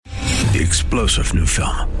The explosive new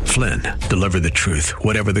film, Flynn, deliver the truth,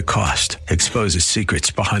 whatever the cost, exposes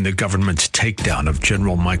secrets behind the government's takedown of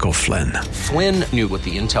General Michael Flynn. Flynn knew what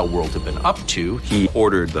the intel world had been up to. He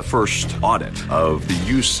ordered the first audit of the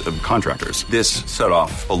use of contractors. This set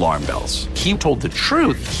off alarm bells. He told the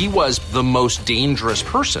truth. He was the most dangerous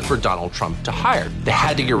person for Donald Trump to hire. They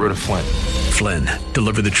had to get rid of Flynn. Flynn,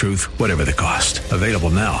 deliver the truth, whatever the cost. Available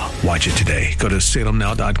now. Watch it today. Go to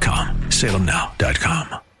salemnow.com.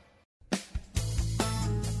 salemnow.com.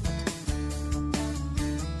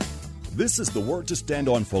 This is the Word to Stand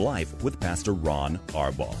On for Life with Pastor Ron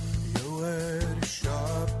Arbaugh. Your word is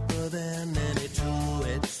sharper than any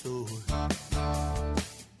two-edged sword,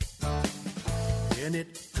 and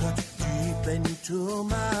it cuts deep into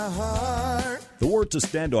my heart. The Word to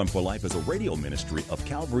Stand On for Life is a radio ministry of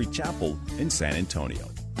Calvary Chapel in San Antonio.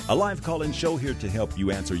 A live call-in show here to help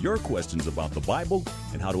you answer your questions about the Bible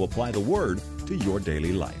and how to apply the Word to your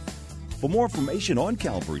daily life. For more information on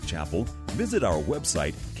Calvary Chapel, visit our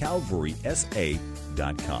website,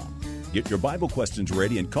 calvarysa.com. Get your Bible questions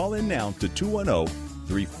ready and call in now to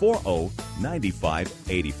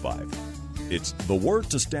 210-340-9585. It's The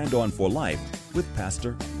Word to Stand On for Life with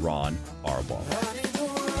Pastor Ron Arbaugh.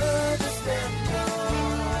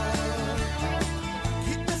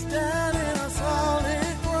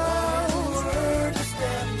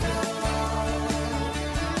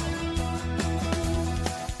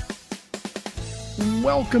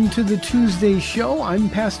 Welcome to the Tuesday show. I'm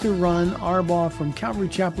Pastor Ron Arbaugh from Calvary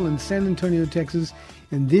Chapel in San Antonio, Texas,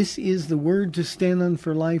 and this is the Word to Stand On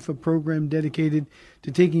for Life, a program dedicated to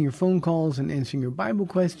taking your phone calls and answering your Bible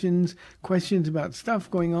questions, questions about stuff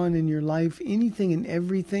going on in your life, anything and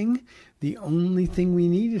everything. The only thing we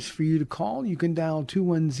need is for you to call. You can dial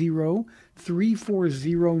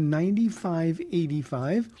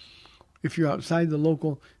 210-340-9585. If you're outside the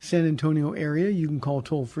local San Antonio area, you can call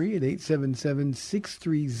toll-free at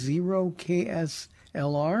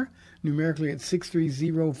 877-630-KSLR. Numerically, it's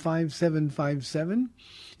 630-5757.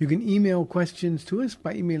 You can email questions to us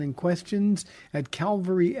by emailing questions at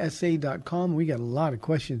calvarysa.com. We got a lot of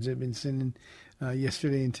questions that have been sent in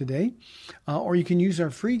yesterday and today. Or you can use our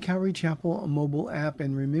free Calvary Chapel mobile app.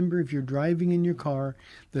 And remember, if you're driving in your car,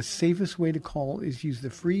 the safest way to call is use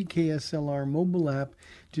the free KSLR mobile app.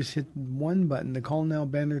 Just hit one button, the Call Now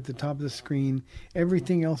banner at the top of the screen.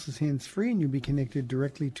 Everything else is hands-free, and you'll be connected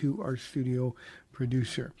directly to our studio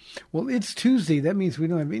producer. Well, it's Tuesday. That means we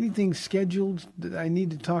don't have anything scheduled that I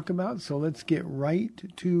need to talk about, so let's get right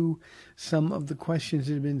to some of the questions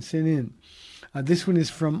that have been sent in. This one is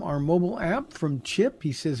from our mobile app, from Chip.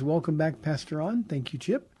 He says, welcome back, Pastor Ron. Thank you,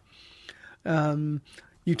 Chip.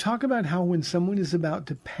 You talk about how when someone is about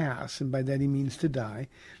to pass, and by that he means to die,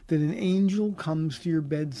 that an angel comes to your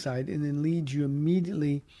bedside and then leads you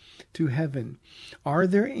immediately to heaven. Are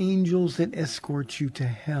there angels that escort you to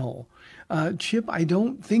hell? Chip, I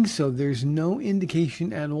don't think so. There's no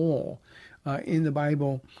indication at all in the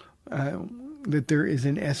Bible that there is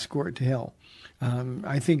an escort to hell.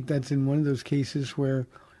 I think that's in one of those cases where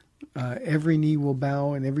every knee will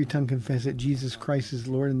bow and every tongue confess that Jesus Christ is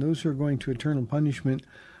Lord. And those who are going to eternal punishment,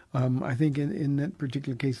 I think in that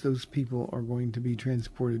particular case, those people are going to be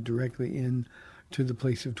transported directly into the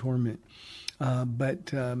place of torment.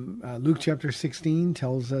 But Luke chapter 16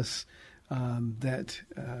 tells us that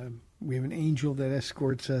we have an angel that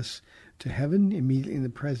escorts us to heaven immediately in the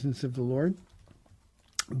presence of the Lord.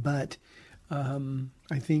 But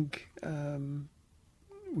I think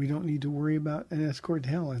we don't need to worry about an escort to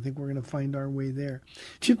hell. I think we're going to find our way there.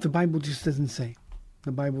 Chip, the Bible just doesn't say.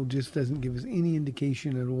 The Bible just doesn't give us any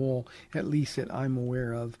indication at all, at least that I'm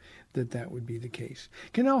aware of, that that would be the case.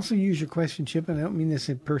 Can I also use your question, Chip? And I don't mean this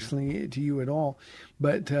personally to you at all,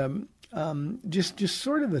 but just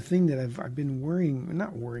sort of a thing that I've been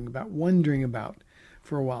wondering about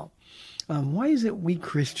for a while. Why is it we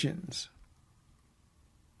Christians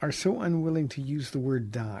are so unwilling to use the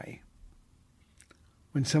word die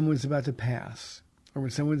when someone's about to pass or when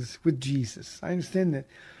someone's with Jesus? I understand that,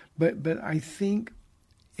 but I think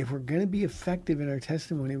if we're going to be effective in our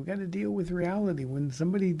testimony, we've got to deal with reality. When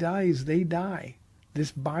somebody dies, they die.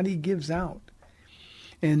 This body gives out.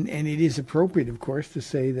 And it is appropriate, of course, to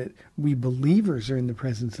say that we believers are in the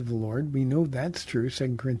presence of the Lord. We know that's true.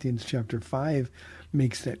 2 Corinthians chapter 5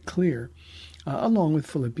 makes that clear, along with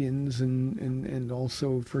Philippians and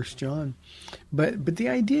also 1 John. But the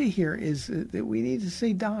idea here is that we need to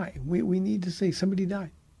say die. We need to say somebody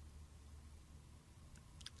died.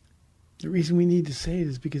 The reason we need to say it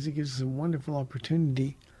is because it gives us a wonderful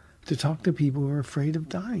opportunity to talk to people who are afraid of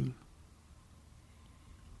dying.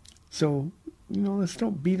 So, let's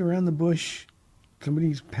don't beat around the bush.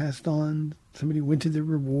 Somebody's passed on. Somebody went to the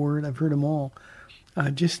reward. I've heard them all.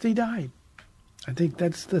 Just they died. I think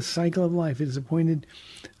that's the cycle of life. It is appointed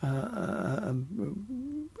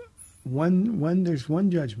there's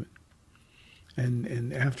one judgment.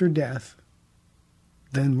 And after death,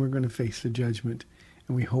 then we're going to face the judgment.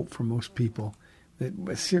 And we hope for most people,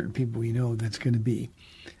 that certain people we know, that's going to be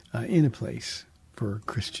in a place for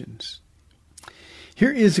Christians.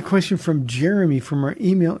 Here is a question from Jeremy from our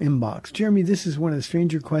email inbox. Jeremy, this is one of the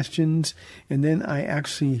stranger questions. And then I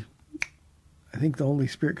think the Holy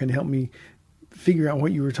Spirit can help me figure out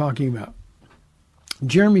what you were talking about.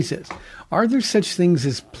 Jeremy says, are there such things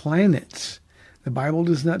as planets? The Bible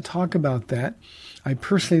does not talk about that. I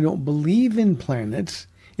personally don't believe in planets.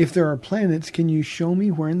 If there are planets, can you show me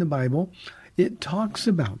where in the Bible it talks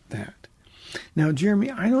about that? Now, Jeremy,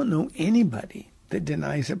 I don't know anybody that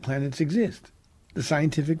denies that planets exist. The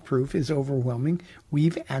scientific proof is overwhelming.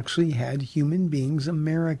 We've actually had human beings,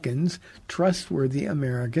 Americans, trustworthy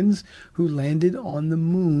Americans, who landed on the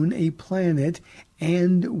moon, a planet,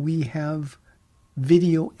 and we have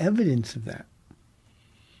video evidence of that.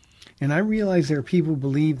 And I realize there are people who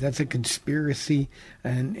believe that's a conspiracy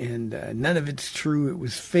and none of it's true. It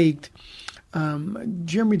was faked.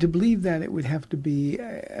 Jeremy, to believe that, it would have to be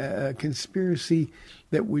a conspiracy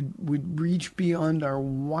that would reach beyond our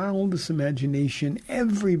wildest imagination.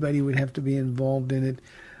 Everybody would have to be involved in it.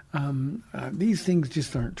 These things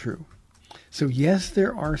just aren't true. So yes,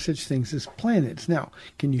 there are such things as planets. Now,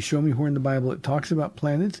 can you show me where in the Bible it talks about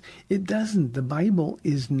planets? It doesn't. The Bible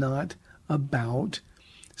is not about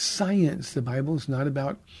science. The Bible is not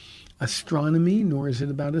about astronomy, nor is it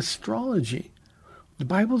about astrology. The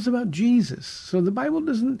Bible is about Jesus. So the Bible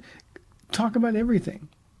doesn't talk about everything.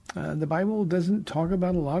 The Bible doesn't talk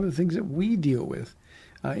about a lot of things that we deal with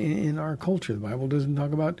in our culture. The Bible doesn't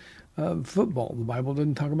talk about football. The Bible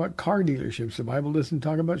doesn't talk about car dealerships. The Bible doesn't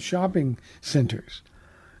talk about shopping centers.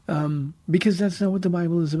 Because that's not what the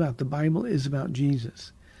Bible is about. The Bible is about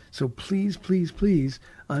Jesus. So please, please, please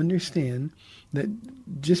understand that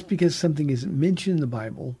just because something isn't mentioned in the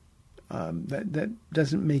Bible, that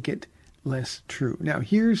doesn't make it less true. Now,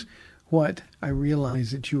 here's what I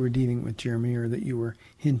realize that you were dealing with, Jeremy, or that you were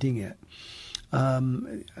hinting at.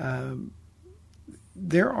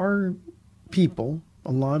 There are people,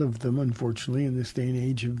 a lot of them, unfortunately, in this day and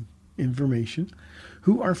age of information,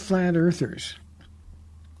 who are flat earthers.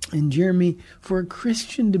 And Jeremy, for a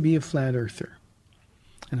Christian to be a flat earther,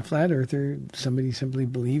 and a flat earther, somebody simply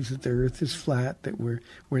believes that the earth is flat, that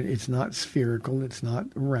it's not spherical, it's not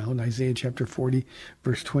round. Isaiah chapter 40,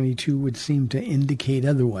 verse 22 would seem to indicate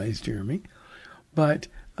otherwise, Jeremy. But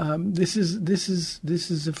this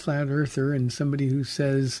is a flat earther, and somebody who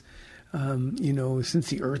says, since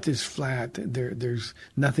the earth is flat, there's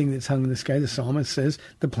nothing that's hung in the sky. The psalmist says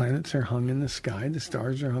the planets are hung in the sky, the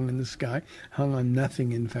stars are hung in the sky, hung on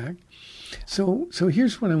nothing, in fact. So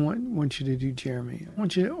here's what I want you to do, Jeremy. I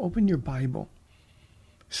want you to open your Bible.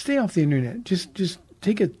 Stay off the internet. Just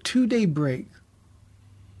take a 2-day break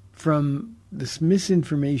from this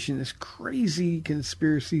misinformation, this crazy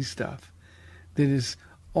conspiracy stuff that is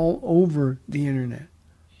all over the internet.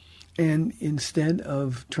 And instead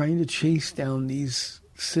of trying to chase down these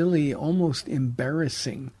silly, almost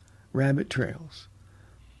embarrassing rabbit trails,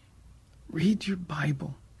 read your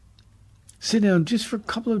Bible. Sit down just for a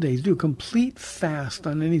couple of days. Do a complete fast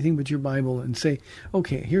on anything but your Bible and say,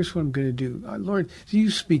 okay, here's what I'm going to do. Lord, you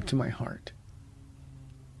speak to my heart.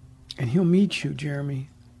 And he'll meet you, Jeremy.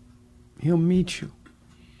 He'll meet you.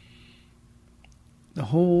 The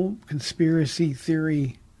whole conspiracy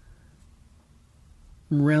theory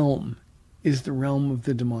realm is the realm of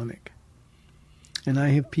the demonic. And I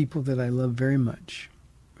have people that I love very much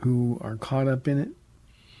who are caught up in it.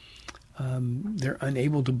 They're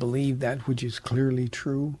unable to believe that which is clearly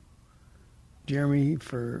true. Jeremy,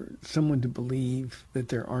 for someone to believe that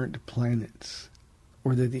there aren't planets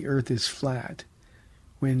or that the earth is flat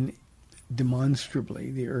when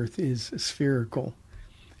demonstrably the earth is spherical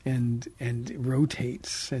and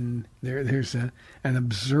rotates, and there's an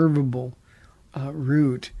observable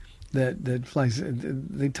route that flies.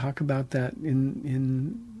 They talk about that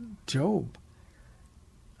in Job.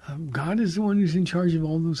 God is the one who's in charge of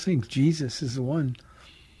all those things. Jesus is the one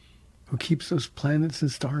who keeps those planets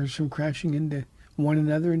and stars from crashing into one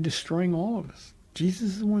another and destroying all of us.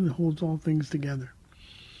 Jesus is the one that holds all things together.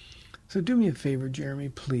 So do me a favor, Jeremy,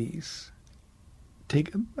 please.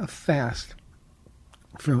 Take a fast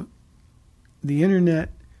from the internet.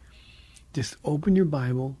 Just open your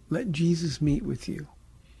Bible. Let Jesus meet with you.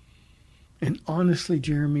 And honestly,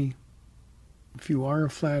 Jeremy, if you are a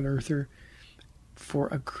flat earther, for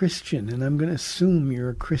a Christian, and I'm going to assume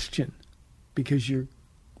you're a Christian, because you're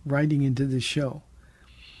writing into this show.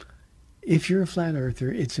 If you're a flat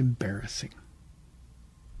earther, it's embarrassing.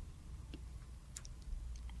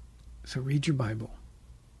 So read your Bible.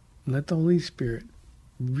 Let the Holy Spirit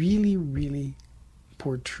really, really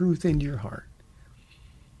pour truth into your heart.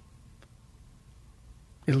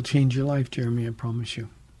 It'll change your life, Jeremy, I promise you.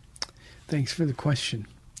 Thanks for the question.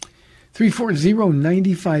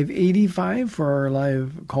 340-9585 for our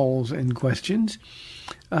live calls and questions.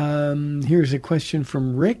 Here's a question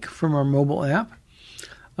from Rick from our mobile app.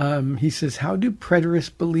 He says, how do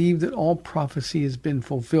preterists believe that all prophecy has been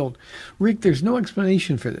fulfilled? Rick, there's no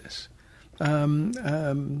explanation for this. I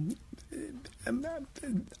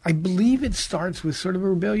believe it starts with sort of a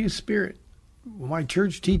rebellious spirit. My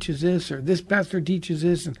church teaches this, or this pastor teaches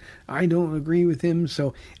this, and I don't agree with him.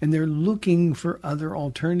 And they're looking for other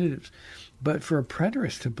alternatives. But for a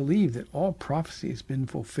preterist to believe that all prophecy has been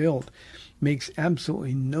fulfilled makes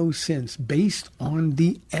absolutely no sense based on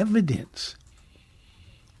the evidence.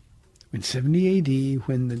 In 70 AD,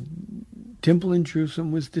 when the temple in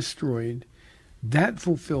Jerusalem was destroyed, that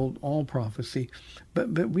fulfilled all prophecy.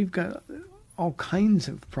 But we've got all kinds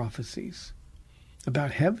of prophecies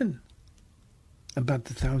about heaven, about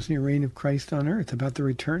the 1,000-year reign of Christ on earth, about the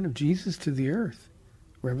return of Jesus to the earth.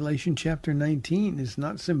 Revelation chapter 19 is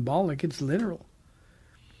not symbolic, it's literal.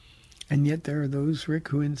 And yet there are those, Rick,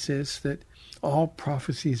 who insist that all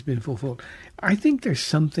prophecy has been fulfilled. I think there's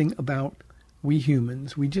something about we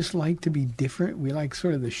humans, we just like to be different. We like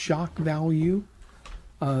sort of the shock value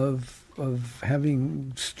of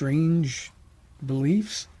having strange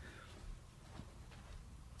beliefs.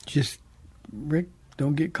 Just, Rick,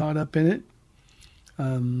 don't get caught up in it.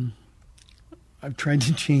 I've tried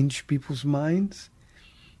to change people's minds,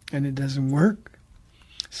 and it doesn't work.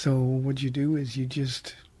 So what you do is you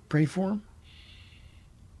just pray for them.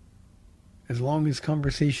 As long as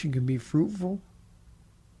conversation can be fruitful,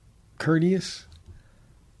 courteous,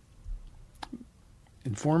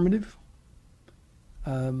 informative,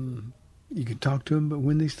 you can talk to them, but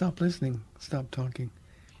when they stop listening, stop talking.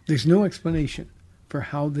 There's no explanation for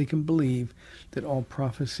how they can believe that all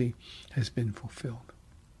prophecy has been fulfilled.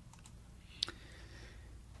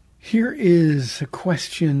 Here is a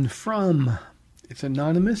question it's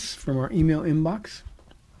anonymous, from our email inbox.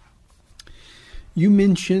 You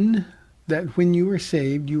mentioned that when you were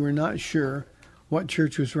saved, you were not sure what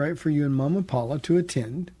church was right for you and Mama Paula to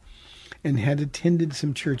attend, and had attended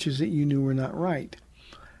some churches that you knew were not right.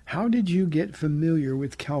 How did you get familiar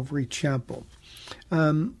with Calvary Chapel?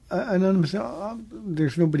 Anonymous,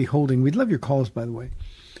 there's nobody holding. We'd love your calls, by the way.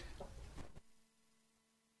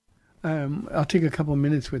 I'll take a couple of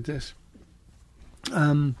minutes with this.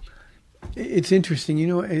 It's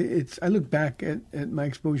interesting, I look back at my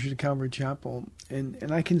exposure to Calvary Chapel,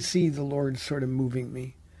 and I can see the Lord sort of moving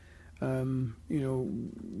me.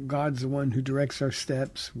 God's the one who directs our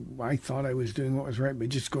steps. I thought I was doing what was right, but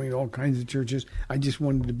just going to all kinds of churches. I just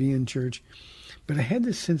wanted to be in church. But I had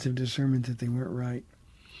this sense of discernment that they weren't right.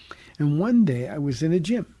 And one day I was in a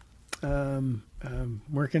gym,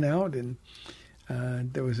 working out, and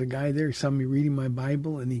there was a guy there who saw me reading my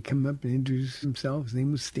Bible, and he came up and introduced himself. His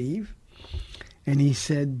name was Steve. And he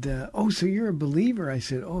said, so you're a believer? I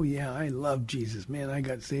said, oh, yeah, I love Jesus. Man, I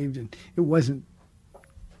got saved, and it wasn't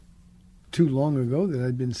too long ago that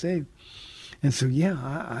I'd been saved. And so, yeah,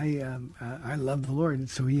 I love the Lord. And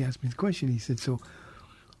so he asked me the question. He said, so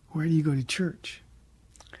where do you go to church?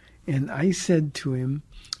 And I said to him,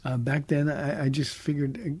 back then, I just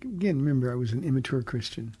figured, again, remember, I was an immature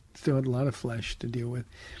Christian. Still had a lot of flesh to deal with.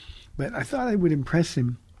 But I thought I would impress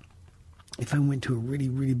him if I went to a really,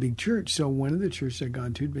 really big church. So one of the churches I'd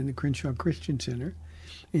gone to had been the Crenshaw Christian Center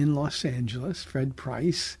in Los Angeles.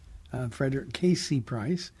 Frederick Casey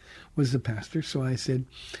Price was the pastor. So I said,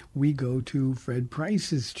 we go to Fred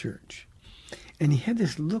Price's church. And he had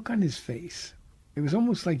this look on his face. It was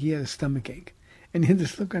almost like he had a stomach ache. And he had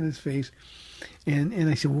this look on his face. And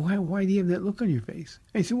I said, well, why do you have that look on your face?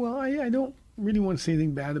 And he said, well, I don't really want to say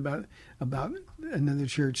anything bad about another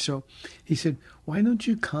church. So he said, why don't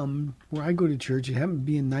you come where I go to church? It happened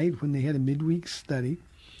to be a night when they had a midweek study.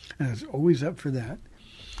 And I was always up for that.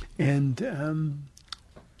 And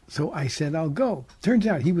so I said, I'll go. Turns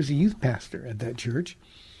out he was a youth pastor at that church.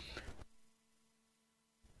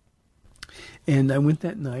 And I went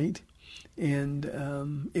that night,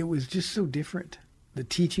 and it was just so different. The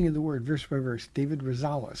teaching of the word, verse by verse. David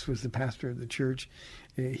Rosales was the pastor of the church.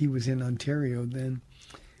 He was in Ontario then,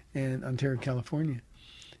 and Ontario, California.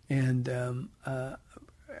 And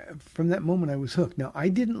from that moment, I was hooked. Now, I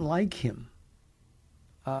didn't like him.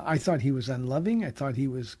 I thought he was unloving. I thought he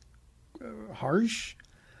was harsh.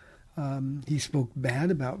 He spoke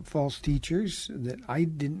bad about false teachers that I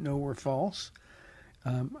didn't know were false.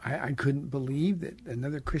 I couldn't believe that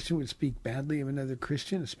another Christian would speak badly of another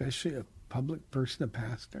Christian, especially a public person, a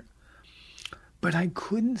pastor. But I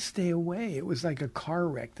couldn't stay away. It was like a car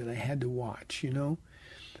wreck that I had to watch,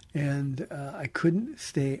 and I couldn't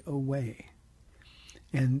stay away.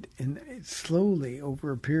 And slowly,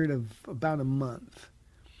 over a period of about a month,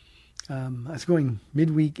 I was going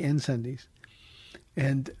midweek and Sundays,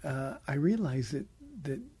 and I realized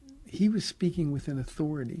that he was speaking with an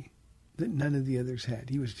authority that none of the others had.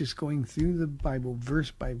 He was just going through the Bible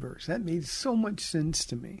verse by verse. That made so much sense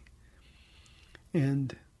to me.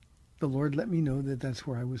 And the Lord let me know that that's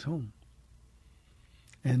where I was home.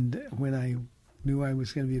 And when I knew I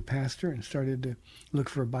was going to be a pastor and started to look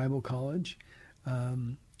for a Bible college, I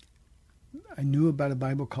knew about a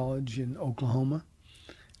Bible college in Oklahoma.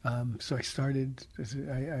 So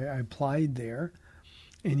I applied there.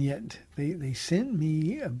 And yet they sent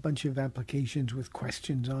me a bunch of applications with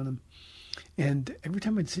questions on them. And every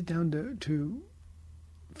time I'd sit down to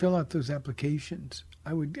fill out those applications,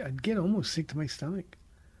 I'd get almost sick to my stomach.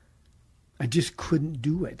 I just couldn't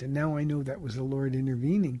do it. And now I know that was the Lord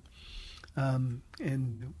intervening.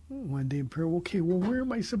 And one day in prayer, okay, well, where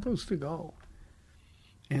am I supposed to go?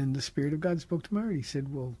 And the Spirit of God spoke to my heart. He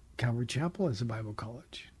said, well, Calvary Chapel is a Bible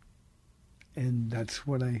college. And that's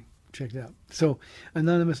what I checked out. So,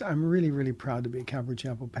 Anonymous, I'm really, really proud to be a Calvary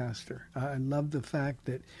Chapel pastor. I love the fact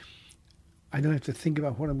that I don't have to think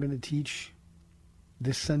about what I'm going to teach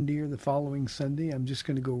this Sunday or the following Sunday. I'm just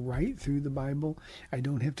going to go right through the Bible. I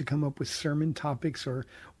don't have to come up with sermon topics or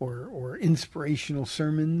inspirational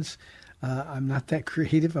sermons. I'm not that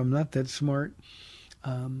creative. I'm not that smart.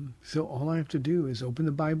 So all I have to do is open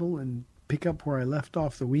the Bible and pick up where I left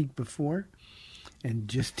off the week before and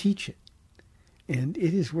just teach it. And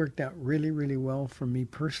it has worked out really, really well for me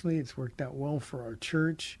personally. It's worked out well for our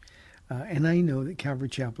church. And I know that Calvary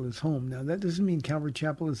Chapel is home. Now, that doesn't mean Calvary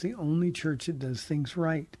Chapel is the only church that does things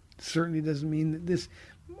right. It certainly doesn't mean that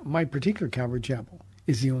my particular Calvary Chapel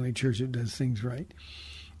is the only church that does things right.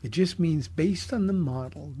 It just means based on the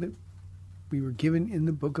model that we were given in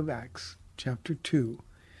the book of Acts, chapter 2,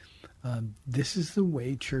 this is the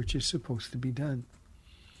way church is supposed to be done.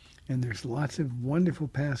 And there's lots of wonderful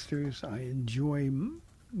pastors. I enjoy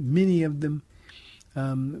many of them.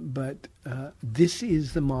 But this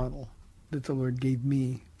is the model that the Lord gave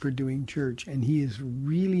me for doing church. And he has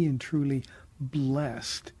really and truly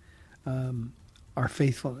blessed our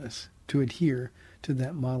faithfulness to adhere to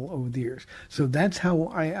that model over the years. So that's how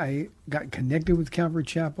I got connected with Calvary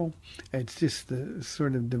Chapel. It's just the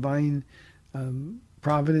sort of divine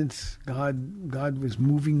providence. God was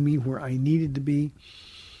moving me where I needed to be.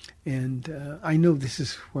 And I know this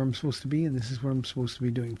is where I'm supposed to be, and this is what I'm supposed to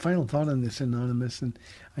be doing. Final thought on this, Anonymous, and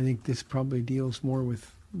I think this probably deals more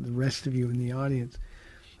with the rest of you in the audience.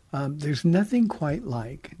 There's nothing quite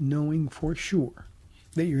like knowing for sure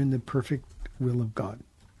that you're in the perfect will of God.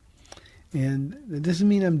 And that doesn't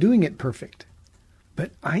mean I'm doing it perfect,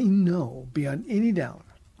 but I know beyond any doubt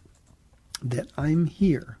that I'm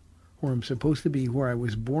here where I'm supposed to be, where I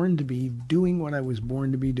was born to be, doing what I was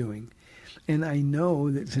born to be doing. And I know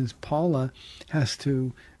that since Paula has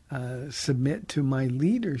to submit to my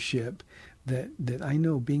leadership, that I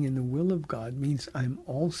know being in the will of God means I'm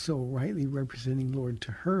also rightly representing Lord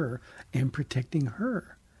to her and protecting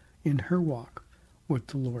her in her walk with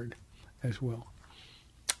the Lord as well.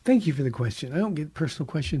 Thank you for the question. I don't get personal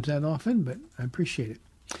questions that often, but I appreciate it.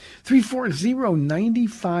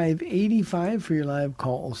 340-9585 for your live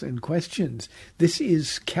calls and questions. This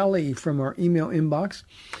is Kelly from our email inbox.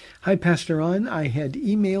 Hi, Pastor Ron. I had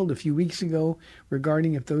emailed a few weeks ago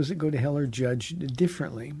regarding if those that go to hell are judged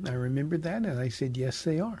differently. I remembered that, and I said, yes,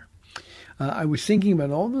 they are. I was thinking about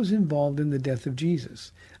all those involved in the death of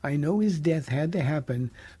Jesus. I know his death had to happen,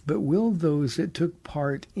 but will those that took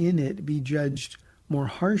part in it be judged more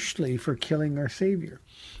harshly for killing our Savior?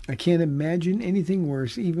 I can't imagine anything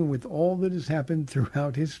worse, even with all that has happened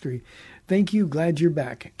throughout history. Thank you. Glad you're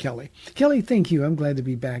back, Kelly. Kelly, thank you. I'm glad to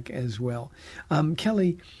be back as well.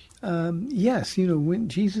 Kelly, yes, when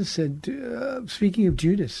Jesus said, speaking of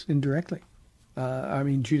Judas indirectly,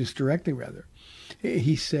 Judas directly rather,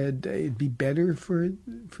 he said it'd be better for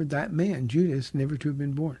that man, Judas, never to have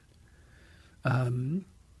been born. 2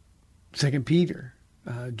 Peter,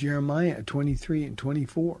 Jeremiah 23 and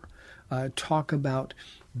 24 talk about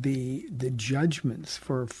the judgments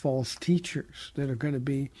for false teachers that are going to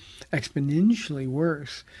be exponentially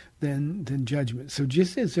worse than judgment. So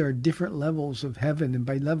just as there are different levels of heaven, and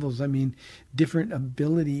by levels I mean different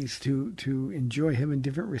abilities to enjoy heaven,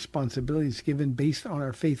 different responsibilities given based on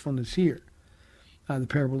our faithfulness here, The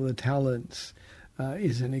parable of the talents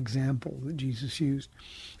is an example that Jesus used.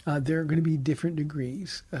 There are going to be different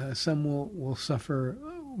degrees. Some will suffer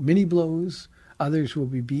many blows. Others will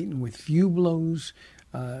be beaten with few blows.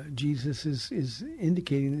 Jesus is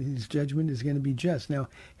indicating that his judgment is going to be just. Now,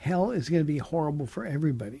 hell is going to be horrible for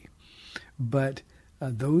everybody. But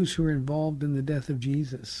those who are involved in the death of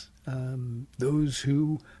Jesus, those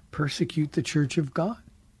who persecute the church of God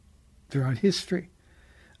throughout history,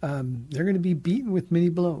 they're going to be beaten with many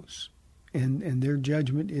blows. And their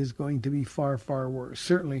judgment is going to be far, far worse.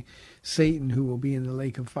 Certainly Satan, who will be in the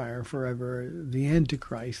lake of fire forever, the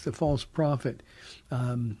Antichrist, the false prophet,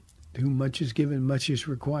 who much is given, much is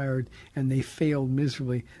required, and they failed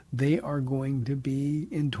miserably. They are going to be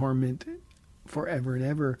in torment forever and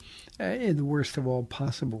ever, in the worst of all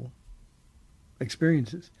possible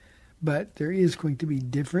experiences. But there is going to be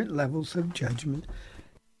different levels of judgment.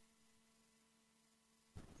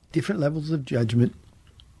 Different levels of judgment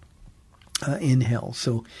in hell.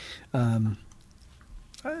 So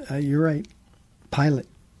you're right. Pilate,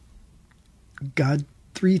 God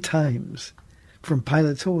 3 times, from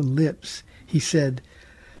Pilate's own lips, he said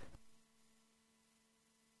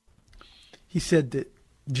that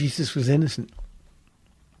Jesus was innocent.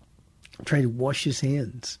 Trying to wash his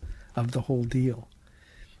hands of the whole deal.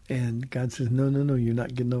 And God says, no, you're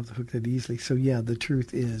not getting off the hook that easily. So yeah, the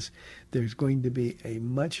truth is there's going to be a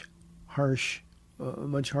much harsher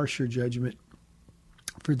judgment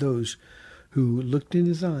for those who looked in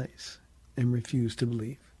his eyes and refused to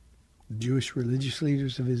believe. The Jewish religious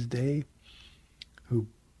leaders of his day who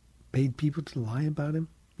paid people to lie about him.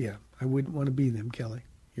 Yeah, I wouldn't want to be them, Kelly.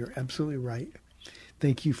 You're absolutely right.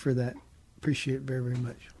 Thank you for that. Appreciate it very, very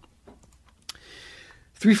much.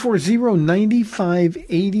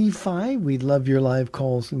 340-9585. We'd love your live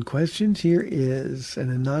calls and questions. Here is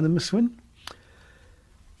an anonymous one.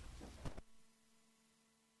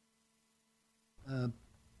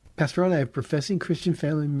 Pastor Ron, I have professing Christian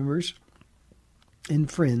family members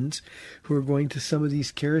and friends who are going to some of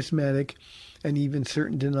these charismatic and even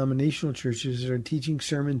certain denominational churches that are teaching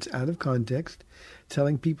sermons out of context,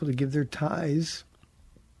 telling people to give their tithes,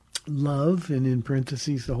 love, and in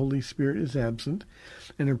parentheses, the Holy Spirit is absent,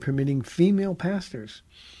 and are permitting female pastors,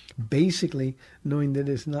 basically knowing that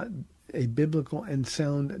it's not a biblical and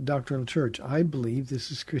sound doctrinal church. I believe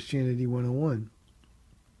this is Christianity 101.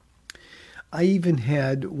 I even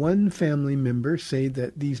had one family member say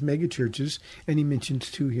that these megachurches, and he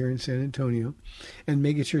mentions 2 here in San Antonio, and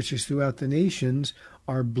megachurches throughout the nations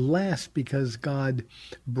are blessed because God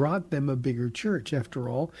brought them a bigger church. After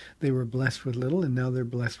all, they were blessed with little, and now they're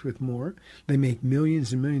blessed with more. They make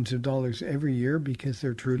millions and millions of dollars every year because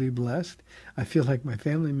they're truly blessed. I feel like my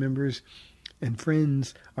family members and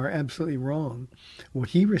friends are absolutely wrong. What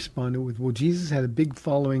he responded with, well, Jesus had a big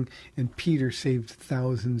following, and Peter saved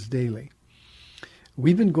thousands daily.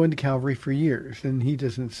 We've been going to Calvary for years, and he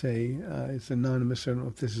doesn't say, it's anonymous, I don't know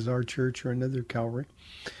if this is our church or another Calvary.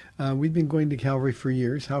 We've been going to Calvary for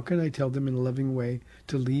years. How can I tell them in a loving way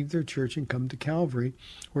to leave their church and come to Calvary,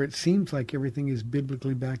 where it seems like everything is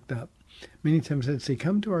biblically backed up? Many times I'd say,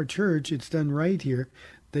 come to our church, it's done right here.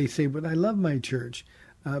 They say, but I love my church,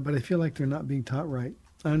 but I feel like they're not being taught right.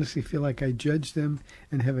 I honestly feel like I judge them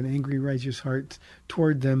and have an angry, righteous heart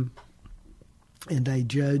toward them, and I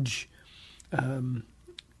judge... am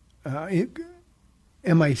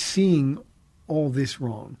I seeing all this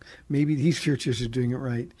wrong? Maybe these churches are doing it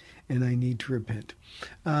right, and I need to repent.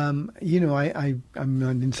 I'm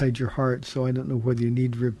not inside your heart, so I don't know whether you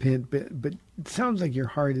need to repent, but it sounds like your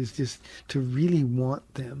heart is just to really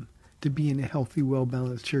want them to be in a healthy,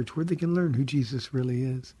 well-balanced church where they can learn who Jesus really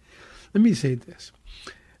is. Let me say this.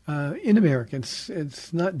 In America,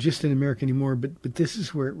 it's not just in America anymore, but this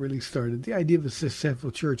is where it really started. The idea of a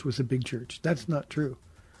successful church was a big church. That's not true.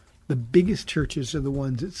 The biggest churches are the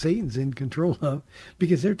ones that Satan's in control of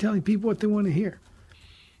because they're telling people what they want to hear.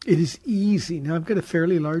 It is easy. Now, I've got a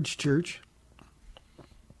fairly large church.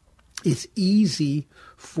 It's easy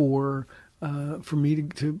for me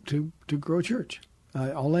to grow a church.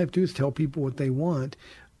 All I have to do is tell people what they want.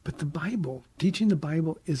 But the Bible, teaching the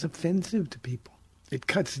Bible is offensive to people. It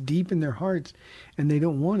cuts deep in their hearts, and they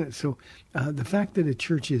don't want it. So the fact that a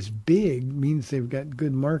church is big means they've got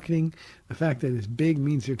good marketing. The fact that it's big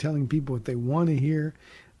means they're telling people what they want to hear.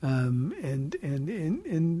 And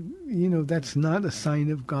that's not a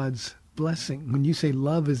sign of God's blessing. When you say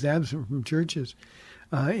love is absent from churches,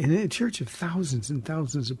 in a church of thousands and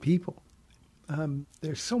thousands of people,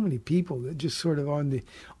 there's so many people that just sort of on the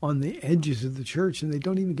edges of the church, and they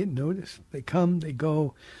don't even get noticed. They come, they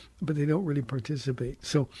go, but they don't really participate.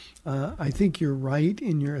 So I think you're right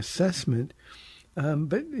in your assessment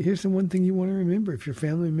But here's the one thing you want to remember. If your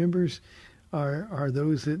family members are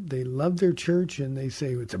those that they love their church and they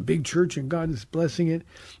say it's a big church and God is blessing it,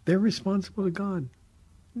 they're responsible to God.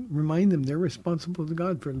 Remind them they're responsible to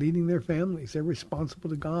God for leading their families. They're responsible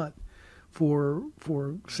to God for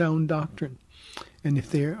sound doctrine. And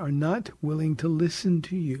if they are not willing to listen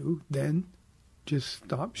to you, then just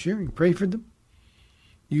stop sharing. Pray for them.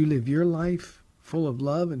 You live your life full of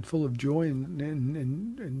love and full of joy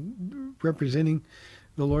and representing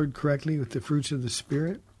the Lord correctly with the fruits of the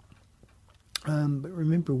Spirit. But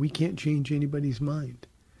remember, we can't change anybody's mind.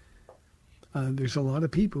 There's a lot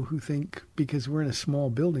of people who think because we're in a small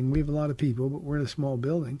building, we have a lot of people, but we're in a small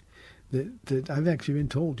building, that I've actually been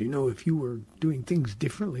told, if you were doing things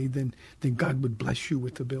differently, then God would bless you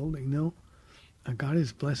with the building. No, God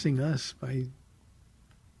is blessing us by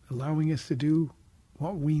allowing us to do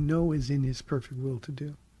what we know is in his perfect will to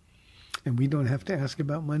do. And we don't have to ask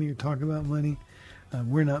about money or talk about money.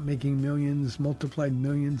 We're not making millions, multiplied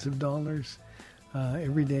millions of dollars.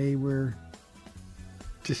 Every day we're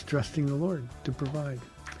just trusting the Lord to provide.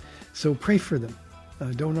 So pray for them.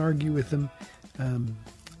 Don't argue with them.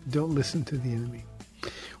 Don't listen to the enemy.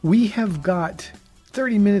 We have got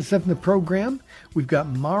 30 minutes left in the program. We've got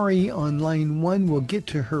Mari on line 1. We'll get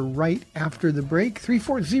to her right after the break.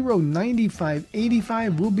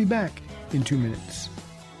 340-9585. We'll be back in 2 minutes.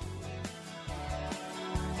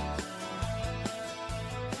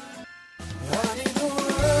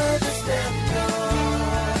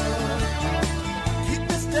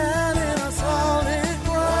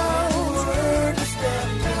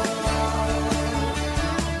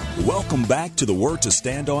 Welcome back to the Word to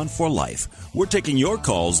Stand On for Life. We're taking your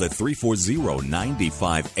calls at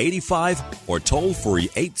 340-9585 or toll free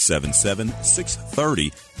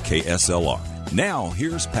 877-630-KSLR. Now,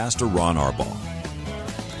 here's Pastor Ron Arbaugh.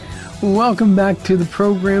 Welcome back to the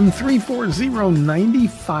program,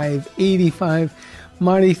 340-9585.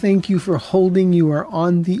 Marty, thank you for holding. You are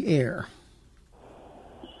on the air.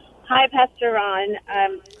 Hi, Pastor Ron.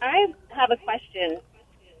 I have a question.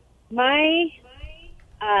 My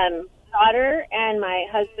daughter and my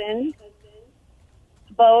husband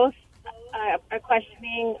both are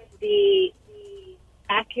questioning the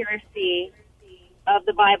accuracy of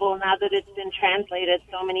the Bible now that it's been translated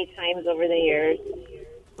so many times over the years.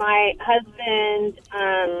 My husband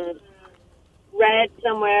read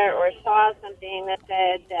somewhere or saw something that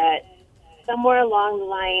said that somewhere along the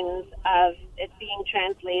lines of it being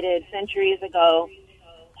translated centuries ago,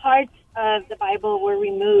 parts of the Bible were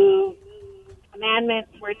removed, commandments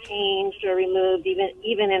were changed or removed,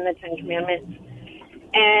 even in the Ten Commandments.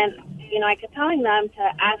 And, I kept telling them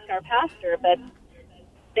to ask our pastor, but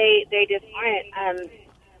they just aren't.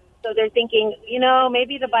 So they're thinking,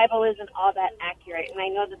 maybe the Bible isn't all that accurate. And I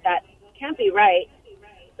know that can't be right.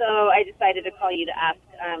 So I decided to call you to ask,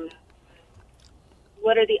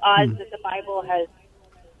 what are the odds that the Bible has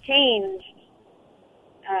changed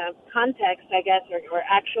context, I guess, or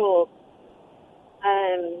actual,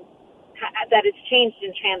 that it's changed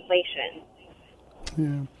in translation?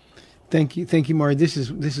 Yeah. Thank you, Mari. This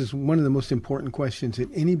is one of the most important questions that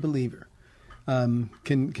any believer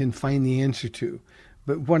can find the answer to.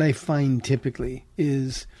 But what I find typically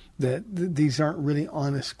is that these aren't really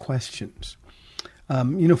honest questions.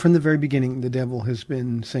 From the very beginning, the devil has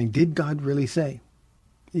been saying, "Did God really say?"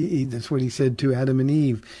 That's what he said to Adam and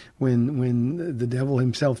Eve when the devil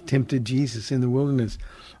himself tempted Jesus in the wilderness.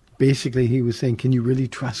 Basically, he was saying, "Can you really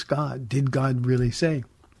trust God? Did God really say?"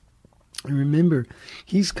 And remember,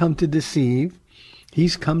 he's come to deceive.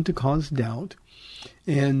 He's come to cause doubt.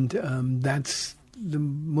 And that's the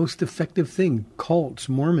most effective thing. Cults,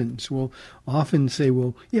 Mormons will often say,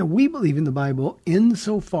 well, yeah, we believe in the Bible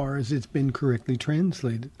insofar as it's been correctly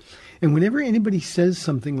translated. And whenever anybody says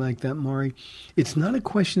something like that, Mari, it's not a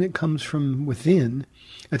question that comes from within.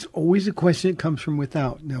 That's always a question that comes from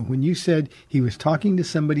without. Now, when you said he was talking to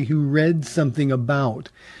somebody who read something about,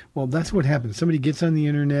 well, that's what happens. Somebody gets on the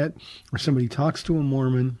internet, or somebody talks to a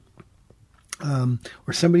Mormon,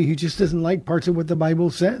 or somebody who just doesn't like parts of what the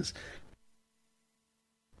Bible says.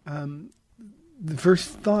 The first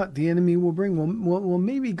thought the enemy will bring, well,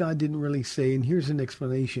 maybe God didn't really say, and here's an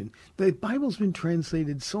explanation. The Bible's been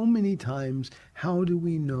translated so many times, how do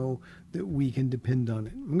we know that we can depend on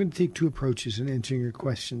it? I'm going to take two approaches in answering your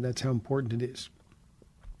question. That's how important it is.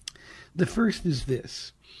 The first is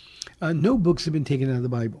this. No books have been taken out of the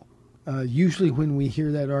Bible. Usually when we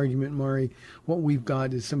hear that argument, Mari, what we've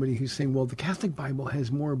got is somebody who's saying, well, the Catholic Bible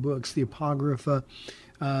has more books, the Apocrypha,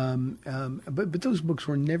 but those books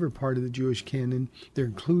were never part of the Jewish canon. They're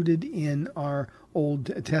included in our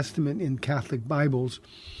Old Testament in Catholic Bibles.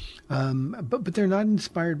 But they're not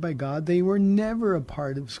inspired by God. They were never a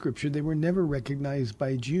part of Scripture. They were never recognized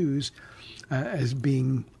by Jews as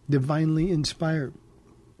being divinely inspired.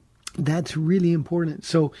 That's really important.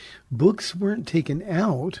 So books weren't taken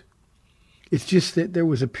out. It's just that there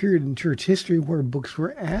was a period in church history where books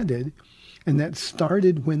were added, and that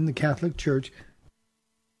started when the Catholic Church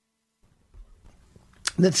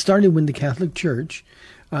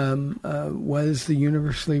was the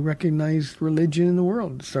universally recognized religion in the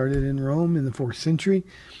world. It started in Rome in the 4th century,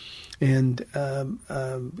 and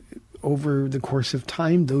over the course of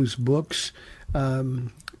time, those books,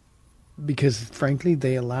 because frankly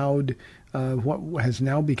they allowed what has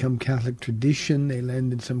now become Catholic tradition, they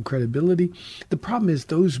lended some credibility. The problem is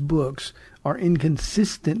those books are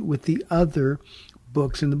inconsistent with the other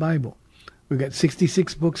books in the Bible. We've got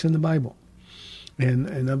 66 books in the Bible.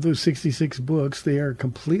 And of those 66 books, they are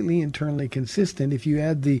completely internally consistent. If you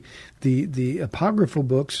add the apocryphal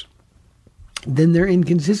books, then they're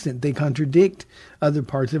inconsistent. They contradict other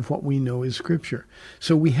parts of what we know as Scripture.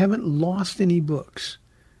 So we haven't lost any books.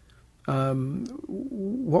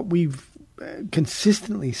 What we've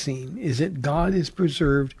consistently seen is that God has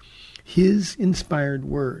preserved His inspired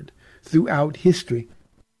Word throughout history,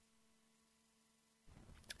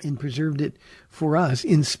 and preserved it for us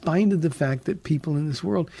in spite of the fact that people in this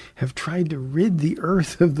world have tried to rid the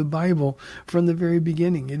earth of the Bible from the very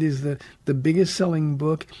beginning. It is the biggest selling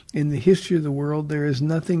book in the history of the world. There is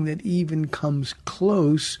nothing that even comes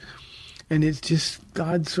close. And it's just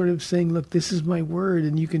God sort of saying, look, this is my word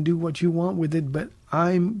and you can do what you want with it, but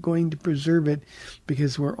I'm going to preserve it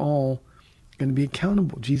because we're all going to be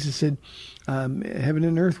accountable. Jesus said, heaven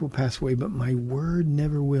and earth will pass away, but my word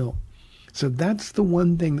never will. So that's the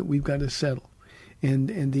one thing that we've got to settle.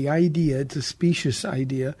 And the idea, it's a specious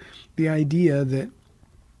idea, the idea that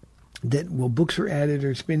well, books are added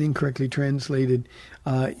or it's been incorrectly translated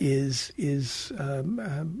is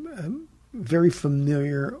very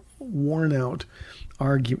familiar, worn out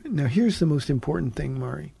argument. Now here's the most important thing,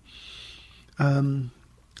 Mari.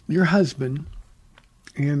 Your husband,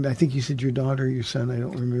 and I think you said your daughter, your son, I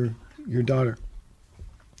don't remember, your daughter.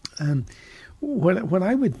 What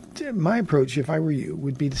I would, my approach, if I were you,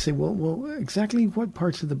 would be to say, well, exactly what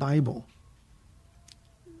parts of the Bible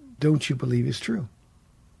don't you believe is true?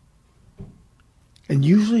 And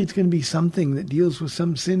usually it's going to be something that deals with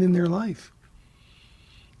some sin in their life.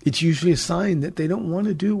 It's usually a sign that they don't want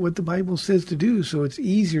to do what the Bible says to do, so it's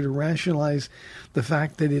easier to rationalize the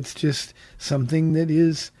fact that it's just something that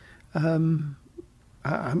is, I'm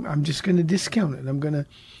just going to discount it. I'm going to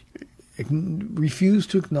refuse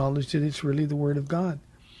to acknowledge that it's really the Word of God.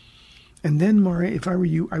 And then, Mari, if I were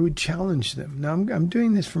you, I would challenge them. Now, I'm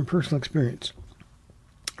doing this from personal experience.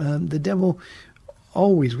 The devil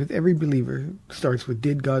always, with every believer, starts with,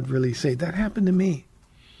 did God really say? That happened to me.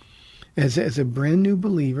 As a brand new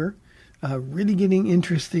believer, really getting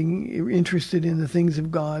interested in the things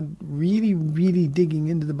of God, really, really digging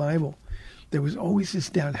into the Bible, there was always this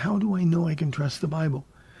doubt, how do I know I can trust the Bible?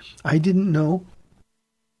 I didn't know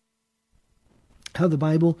how the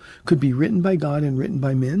Bible could be written by God and written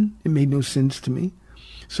by men. It made no sense to me.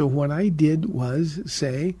 So what I did was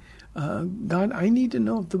say, God, I need to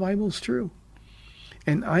know if the Bible's true.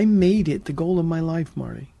 And I made it the goal of my life,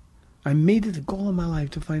 Marty. I made it the goal of my life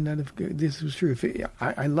to find out if this was true.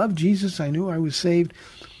 I loved Jesus. I knew I was saved.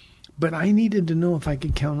 But I needed to know if I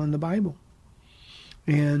could count on the Bible.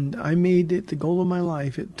 And I made it the goal of my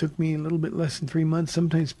life. It took me a little bit less than 3 months.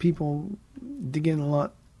 Sometimes people dig in a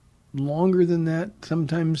lot longer than that.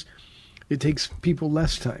 Sometimes it takes people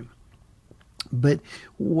less time. But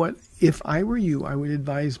what, if I were you, I would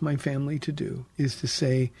advise my family to do is to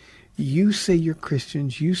say, you say you're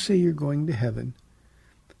Christians, you say you're going to heaven.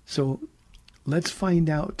 So let's find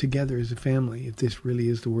out together as a family if this really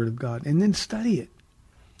is the Word of God. And then study it.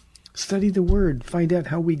 Study the Word. Find out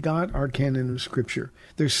how we got our canon of Scripture.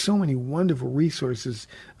 There's so many wonderful resources.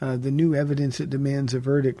 The New Evidence That Demands a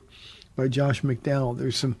Verdict by Josh McDowell.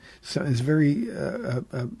 There's it's very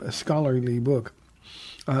a scholarly book.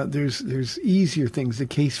 There's easier things. The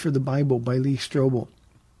Case for the Bible by Lee Strobel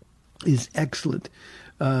is excellent.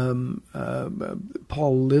 Paul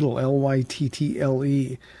Little, Lyttle,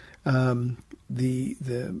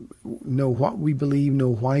 the Know What We Believe, Know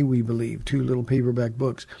Why We Believe, 2 little paperback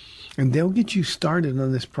books, and they'll get you started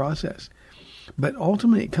on this process. But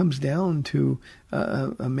ultimately, it comes down to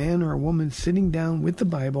a man or a woman sitting down with the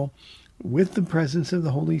Bible, with the presence of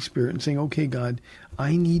the Holy Spirit, and saying, "Okay, God,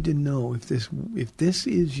 I need to know if this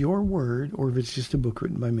is your word or if it's just a book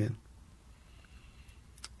written by men.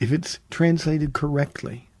 If it's translated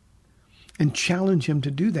correctly." And challenge him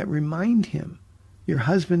to do that. Remind him, your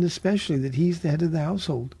husband especially, that he's the head of the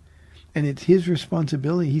household. And it's his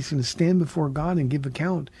responsibility. He's going to stand before God and give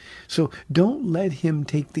account. So don't let him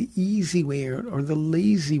take the easy way out or the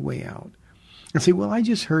lazy way out. And say, well, I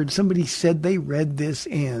just heard somebody said they read this,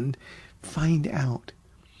 and find out.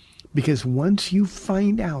 Because once you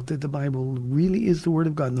find out that the Bible really is the Word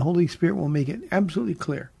of God, and the Holy Spirit will make it absolutely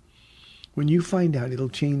clear, when you find out, it'll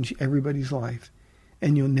change everybody's life.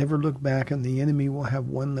 And you'll never look back, and the enemy will have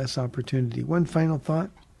one less opportunity. One final thought.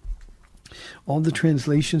 All the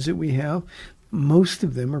translations that we have, most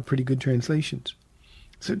of them are pretty good translations.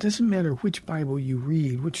 So it doesn't matter which Bible you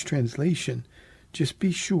read, which translation, just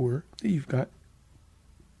be sure that you've got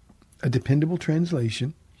a dependable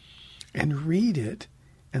translation and read it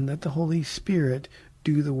and let the Holy Spirit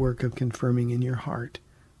do the work of confirming in your heart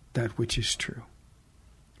that which is true.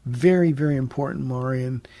 Very, very important,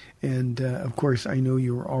 Mari. And of course, I know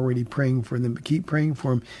you are already praying for them, but keep praying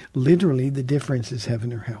for them. Literally, the difference is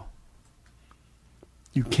heaven or hell.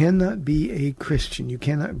 You cannot be a Christian. You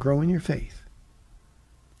cannot grow in your faith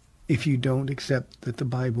if you don't accept that the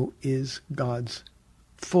Bible is God's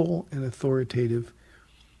full and authoritative,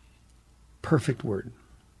 perfect word.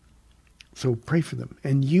 So pray for them.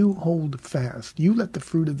 And you hold fast. You let the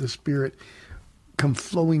fruit of the Spirit come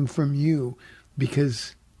flowing from you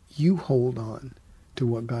because you hold on to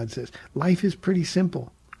what God says. Life is pretty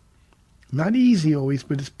simple. Not easy always,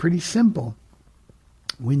 but it's pretty simple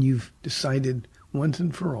when you've decided once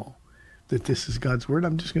and for all that this is God's word.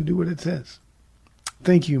 I'm just going to do what it says.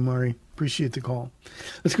 Thank you, Mari. Appreciate the call.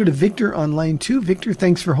 Let's go to Victor on line 2. Victor,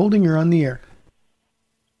 thanks for holding. You're on the air.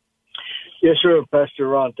 Yes, sir, Pastor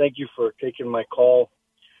Ron. Thank you for taking my call.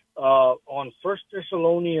 On 1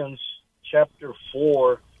 Thessalonians chapter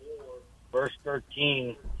 4, verse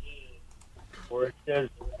 13, where it says,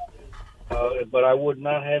 but I would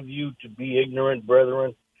not have you to be ignorant,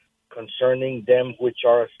 brethren, concerning them which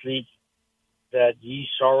are asleep, that ye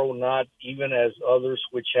sorrow not, even as others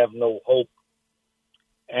which have no hope.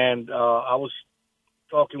 And I was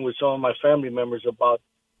talking with some of my family members about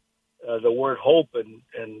the word hope, and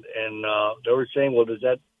they were saying, well, does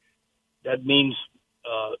that means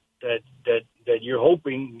that you're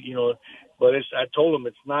hoping, but I told them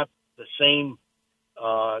it's not the same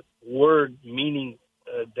word meaning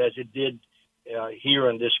as it did here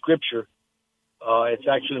in this scripture. It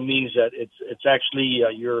actually means that it's actually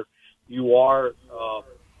you are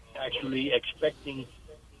actually expecting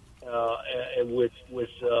with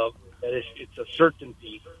that it's a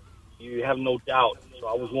certainty. You have no doubt. So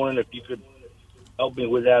I was wondering if you could help me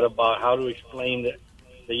with that, about how to explain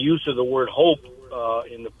the use of the word hope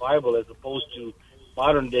in the Bible as opposed to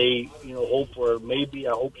modern day, hope, or maybe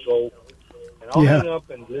I hope so. And I'll hang up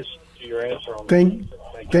and listen to your answer on that.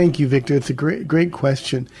 Thank you, Victor. It's a great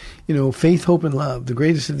question. Faith, hope, and love. The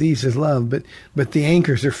greatest of these is love, but the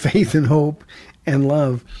anchors are faith and hope and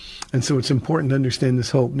love. And so it's important to understand this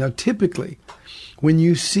hope. Now, typically, when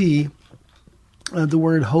you see the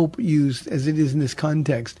word hope used as it is in this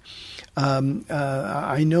context,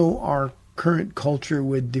 I know our current culture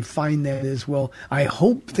would define that as, well, I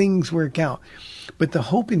hope things work out. But the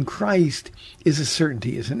hope in Christ is a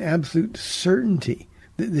certainty, is an absolute certainty.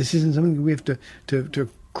 This isn't something we have to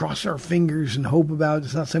cross our fingers and hope about.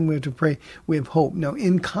 It's not something we have to pray. We have hope. Now,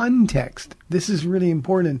 in context, this is really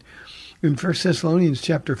important. In 1 Thessalonians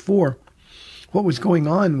chapter 4, what was going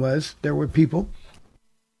on was there were people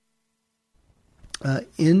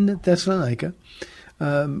in Thessalonica.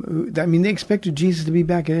 They expected Jesus to be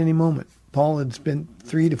back at any moment. Paul had spent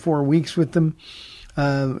 3 to 4 weeks with them.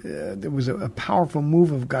 There was a powerful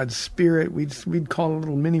move of God's Spirit. We'd call it a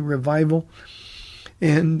little mini revival.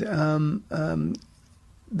 And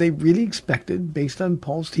they really expected, based on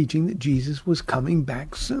Paul's teaching, that Jesus was coming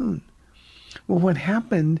back soon. Well, what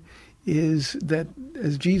happened is that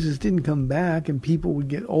as Jesus didn't come back and people would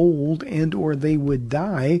get old and or they would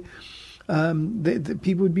die, the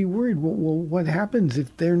people would be worried. Well, what happens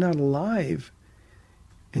if they're not alive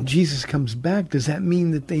and Jesus comes back? Does that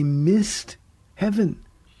mean that they missed heaven?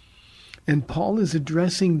 And Paul is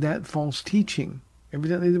addressing that false teaching.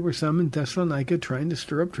 Evidently, there were some in Thessalonica trying to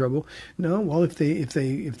stir up trouble. No, well, if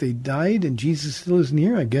they died and Jesus still is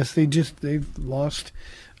near, I guess they've lost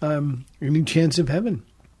any chance of heaven.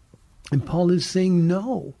 And Paul is saying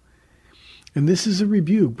no. And this is a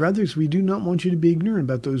rebuke. Brothers, we do not want you to be ignorant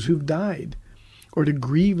about those who've died, or to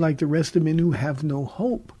grieve like the rest of men who have no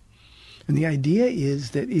hope. And the idea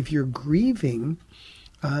is that if you're grieving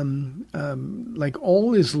like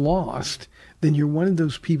all is lost, then you're one of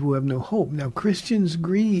those people who have no hope. Now, Christians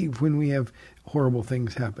grieve when we have horrible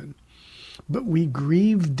things happen, but we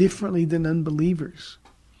grieve differently than unbelievers.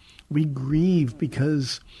 We grieve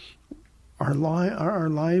because our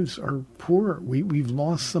lives are poor. We've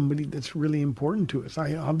lost somebody that's really important to us.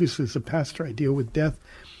 Obviously, as a pastor, I deal with death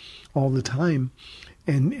all the time,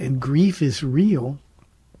 and grief is real.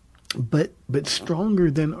 But stronger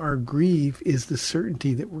than our grief is the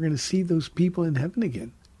certainty that we're going to see those people in heaven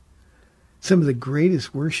again. Some of the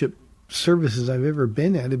greatest worship services I've ever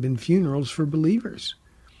been at have been funerals for believers.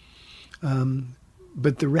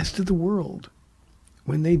 But the rest of the world,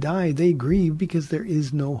 when they die, they grieve because there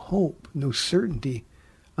is no hope, no certainty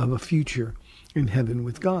of a future in heaven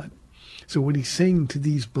with God. So what he's saying to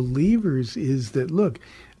these believers is that, look,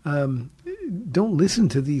 don't listen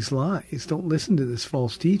to these lies. Don't listen to this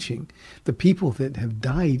false teaching. The people that have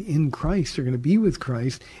died in Christ are going to be with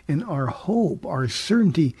Christ, and our hope, our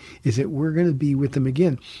certainty is that we're going to be with them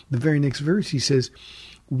again. The very next verse, he says,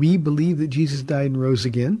 we believe that Jesus died and rose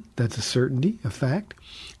again. That's a certainty, a fact.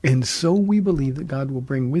 And so we believe that God will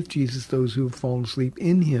bring with Jesus those who have fallen asleep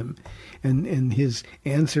in him. And his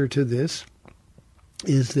answer to this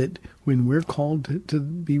is that when we're called to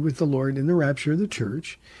be with the Lord in the rapture of the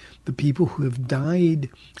church, the people who have died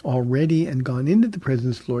already and gone into the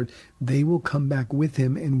presence of the Lord, they will come back with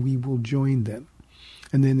him and we will join them.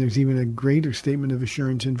 And then there's even a greater statement of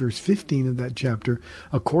assurance in verse 15 of that chapter.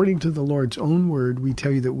 According to the Lord's own word, we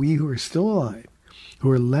tell you that we who are still alive,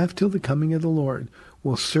 who are left till the coming of the Lord,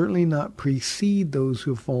 will certainly not precede those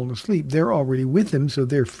who have fallen asleep. They're already with him, so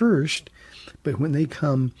they're first. But when they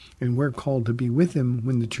come and we're called to be with him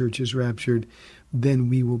when the church is raptured, then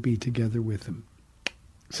we will be together with him.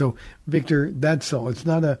 So, Victor, that's all. It's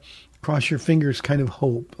not a cross your fingers kind of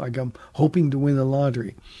hope, like I'm hoping to win the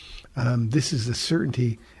lottery. This is the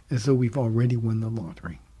certainty as though we've already won the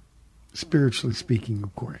lottery. Spiritually speaking,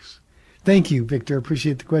 of course. Thank you, Victor.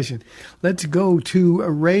 Appreciate the question. Let's go to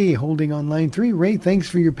Ray holding on line 3. Ray, thanks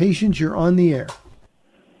for your patience. You're on the air.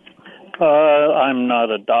 I'm not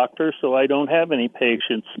a doctor, so I don't have any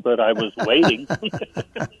patience, but I was waiting.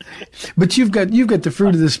 But you've got the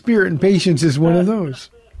fruit of the Spirit, and patience is one of those.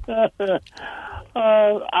 I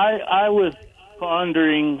was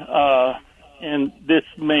pondering, and this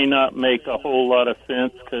may not make a whole lot of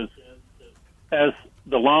sense, because as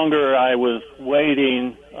the longer I was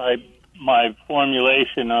waiting, my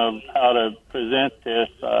formulation of how to present this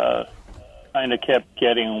kind of kept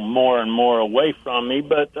getting more and more away from me.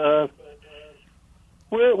 But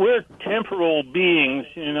we're temporal beings,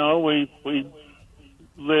 you know. We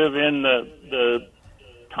live in the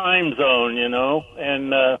time zone, you know,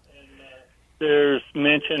 and there's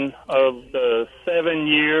mention of the 7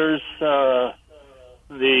 years, the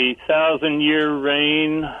 1,000-year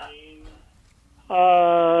reign.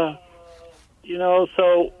 You know,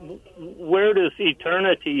 so where does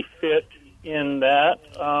eternity fit in that?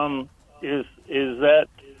 Is that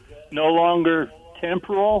no longer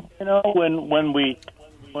temporal? You know, when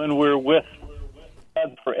we're with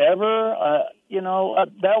God forever. You know,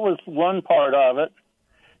 that was one part of it,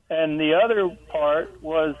 and the other part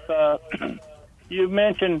was you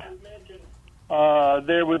mentioned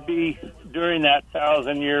there would be during that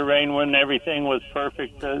 1,000-year reign when everything was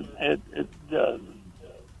perfect.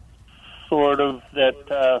 Sort of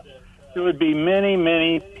that there would be many,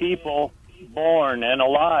 many people born and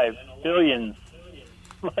alive, billions,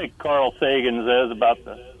 like Carl Sagan says about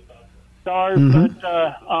the stars.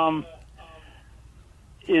 Mm-hmm. But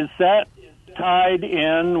is that tied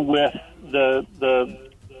in with the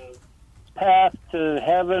path to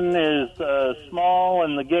heaven is small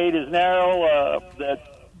and the gate is narrow, that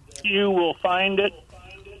few will find it,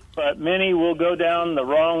 but many will go down the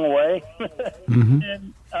wrong way? Mm-hmm.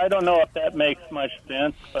 And I don't know if that makes much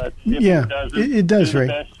sense, but if it doesn't, it does, do the Ray.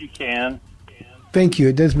 best you can. Thank you.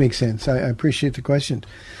 It does make sense. I appreciate the question.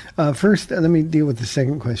 First, let me deal with the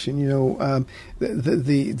second question. You know,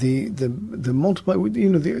 the multiply. You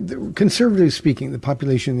know, the conservatively speaking, the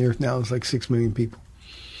population of the earth now is like 6 million people,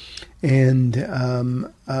 and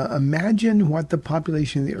imagine what the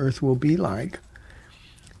population of the earth will be like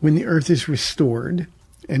when the earth is restored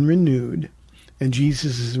and renewed, and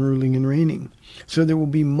Jesus is ruling and reigning. So there will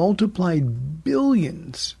be multiplied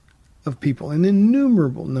billions of people, an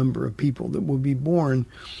innumerable number of people that will be born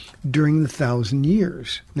during the 1,000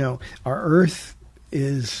 years. Now, our earth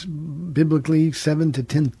is biblically 7,000 to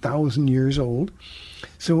 10,000 years old.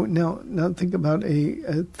 So now think about a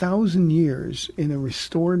 1,000 years in a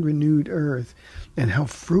restored, renewed earth, and how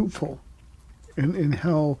fruitful and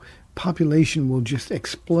how population will just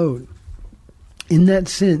explode. In that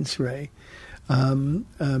sense, Ray,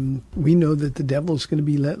 we know that the devil is going to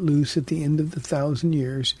be let loose at the end of the 1,000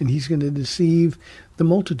 years, and he's going to deceive the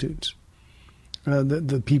multitudes.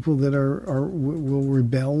 The people that will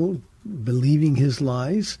rebel, believing his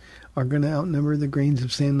lies, are going to outnumber the grains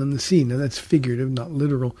of sand on the sea. Now that's figurative, not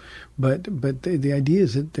literal, but the idea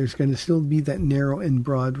is that there's going to still be that narrow and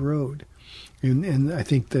broad road. And I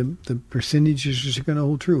think the percentages are going to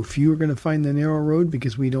hold true. Few are going to find the narrow road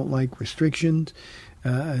because we don't like restrictions.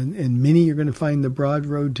 And many are going to find the broad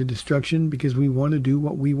road to destruction because we want to do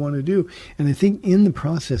what we want to do. And I think in the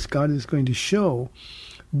process, God is going to show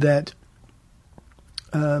that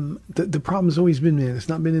the problem's always been man. It's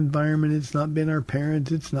not been environment. It's not been our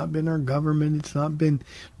parents. It's not been our government. It's not been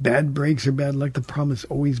bad breaks or bad luck. The problem has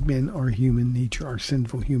always been our human nature, our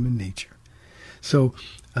sinful human nature. So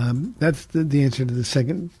that's the answer to the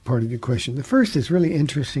second part of your question. The first is really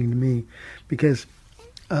interesting to me because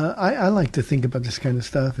I like to think about this kind of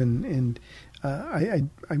stuff, and I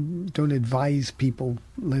don't advise people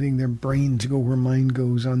letting their brains go where mine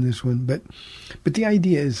goes on this one. But the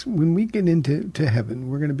idea is when we get into heaven,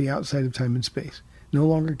 we're going to be outside of time and space, no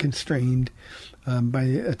longer constrained by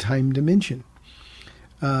a time dimension.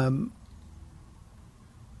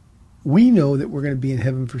 We know that we're going to be in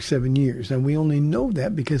heaven for 7 years, and we only know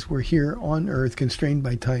that because we're here on earth constrained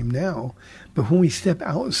by time now. But when we step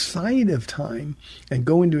outside of time and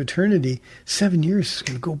go into eternity, 7 years is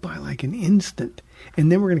going to go by like an instant.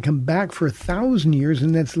 And then we're going to come back for 1,000 years,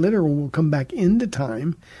 and that's literal. We'll come back into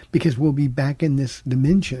time because we'll be back in this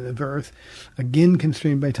dimension of earth, again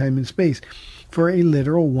constrained by time and space, for a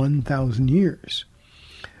literal 1,000 years.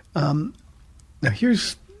 Now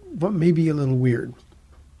here's what may be a little weird.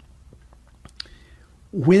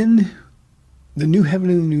 When the new heaven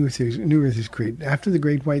and the new earth is created, after the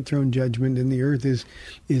great white throne judgment, and the earth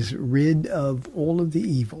is rid of all of the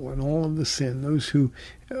evil and all of the sin, those who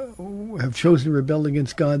have chosen to rebel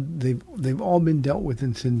against God, they've all been dealt with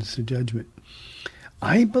in sins of judgment.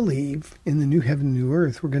 I believe in the new heaven and new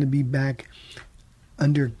earth, we're going to be back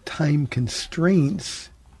under time constraints,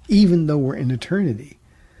 even though we're in eternity.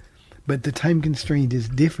 But the time constraint is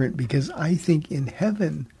different because I think in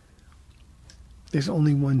heaven, there's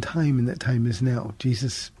only one time, and that time is now.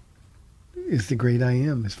 Jesus is the great I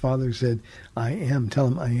am. His Father said, I am. Tell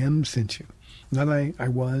him, I am sent you. Not I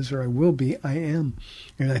was or I will be, I am.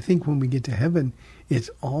 And I think when we get to heaven, it's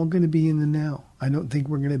all going to be in the now. I don't think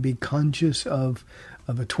we're going to be conscious of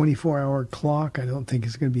a 24-hour clock. I don't think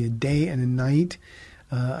it's going to be a day and a night.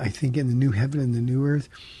 I think in the new heaven and the new earth,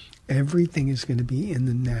 everything is going to be in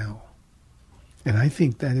the now. And I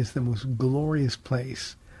think that is the most glorious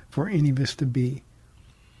place for any of us to be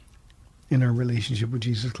in our relationship with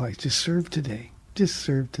Jesus Christ. Just serve today. Just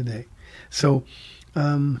serve today. So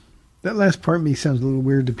that last part may sound a little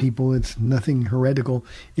weird to people. It's nothing heretical.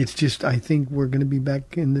 It's just I think we're going to be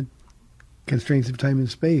back in the constraints of time and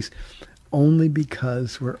space only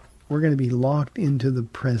because we're going to be locked into the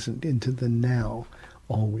present, into the now,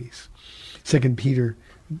 always. 2 Peter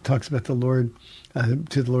talks about the Lord,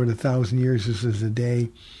 to the Lord 1,000 years is as a day,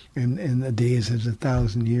 and a day is as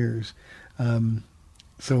 1,000 years.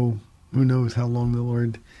 So who knows how long the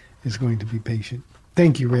Lord is going to be patient.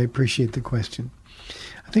 Thank you, Ray. Appreciate the question.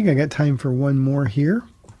 I think I got time for one more here.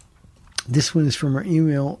 This one is from our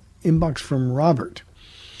email inbox from Robert.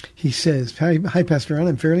 He says, Hi, Pastor Ron.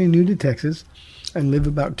 I'm fairly new to Texas and live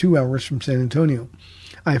about 2 hours from San Antonio.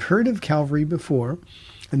 I've heard of Calvary before,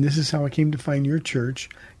 and this is how I came to find your church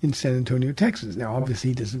in San Antonio, Texas. Now,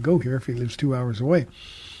 obviously, he doesn't go here if he lives 2 hours away.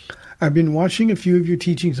 I've been watching a few of your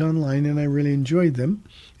teachings online, and I really enjoyed them.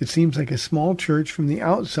 It seems like a small church from the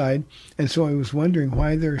outside, and so I was wondering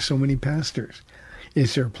why there are so many pastors.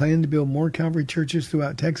 Is there a plan to build more Calvary churches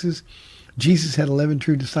throughout Texas? Jesus had 11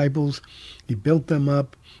 true disciples. He built them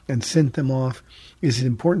up and sent them off. Is it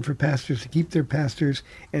important for pastors to keep their pastors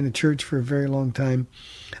and a church for a very long time?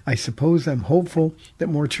 I suppose I'm hopeful that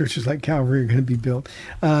more churches like Calvary are going to be built.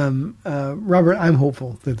 Robert, I'm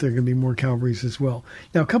hopeful that there are going to be more Calvaries as well.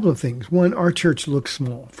 Now, a couple of things. One, our church looks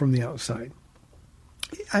small from the outside.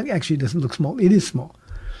 Actually, it doesn't look small. It is small.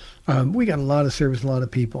 We got a lot of service, a lot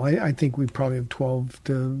of people. I think we probably have 12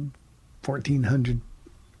 to 1,400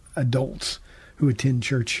 adults who attend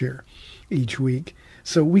church here each week.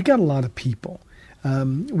 So we got a lot of people.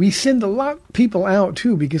 We send a lot of people out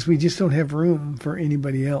too because we just don't have room for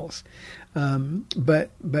anybody else. But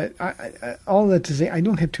I, all that to say, I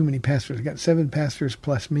don't have too many pastors. I got 7 pastors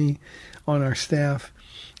plus me on our staff.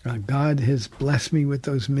 God has blessed me with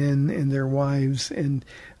those men and their wives, and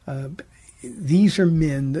these are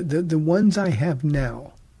men. The ones I have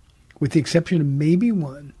now, with the exception of maybe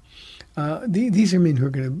one, these are men who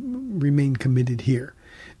are going to remain committed here.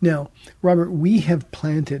 Now, Robert, we have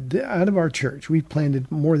planted, out of our church, we've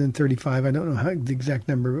planted more than 35, I don't know the exact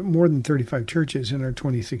number, but more than 35 churches in our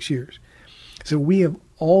 26 years. So we have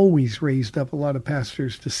always raised up a lot of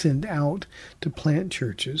pastors to send out to plant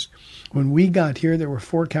churches. When we got here, there were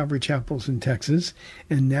 4 Calvary chapels in Texas,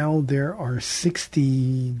 and now there are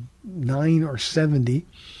 69 or 70,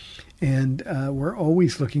 and we're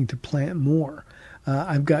always looking to plant more.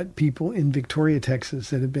 I've got people in Victoria,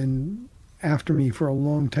 Texas that have been after me for a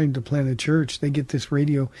long time to plant a church. They get this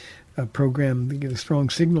radio program, they get a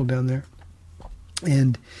strong signal down there.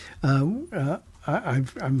 And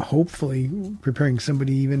I'm hopefully preparing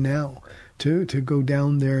somebody even now to go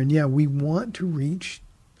down there. And yeah, we want to reach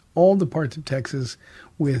all the parts of Texas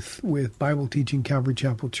with Bible teaching Calvary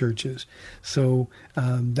Chapel churches. So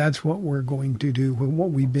that's what we're going to do,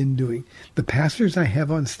 what we've been doing. The pastors I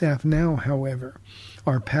have on staff now, however,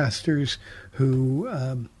 are pastors who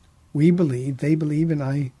they believe, and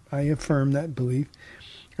I affirm that belief.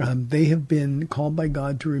 They have been called by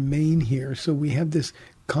God to remain here. So we have this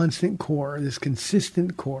constant core, this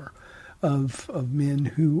consistent core of men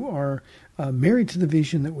who are married to the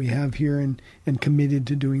vision that we have here and committed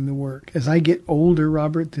to doing the work. As I get older,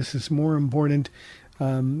 Robert, this is more important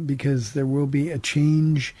because there will be a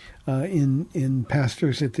change in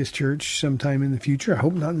pastors at this church sometime in the future. I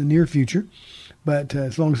hope not in the near future, but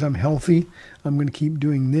as long as I'm healthy, I'm going to keep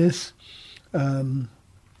doing this.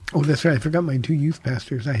 Oh, that's right. I forgot my 2 youth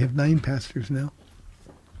pastors. I have 9 pastors now.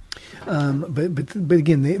 But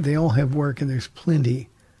again, they all have work, and there's plenty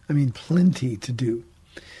to do.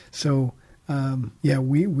 So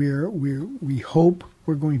we hope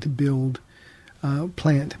we're going to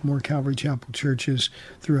plant more Calvary Chapel churches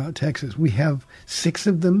throughout Texas. We have 6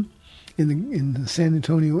 of them in the San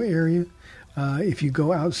Antonio area. If you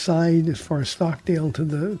go outside as far as Stockdale to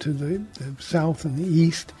the south and the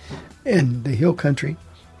east, and the hill country.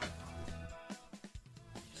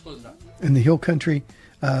 In the hill country,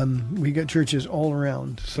 we got churches all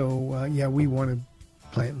around. So, we want to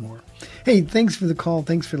plant more. Hey, thanks for the call.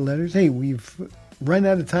 Thanks for the letters. Hey, we've run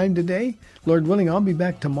out of time today. Lord willing, I'll be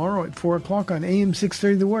back tomorrow at 4 o'clock on AM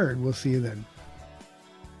 630 The Word. We'll see you then.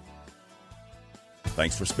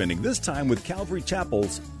 Thanks for spending this time with Calvary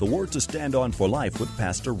Chapel's The Word to Stand On for Life with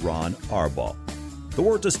Pastor Ron Arbaugh. The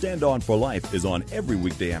Word to Stand On for Life is on every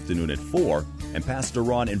weekday afternoon at 4, and Pastor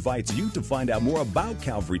Ron invites you to find out more about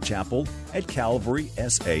Calvary Chapel at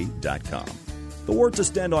calvarysa.com. The Word to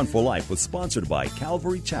Stand On for Life was sponsored by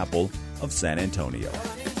Calvary Chapel of San Antonio.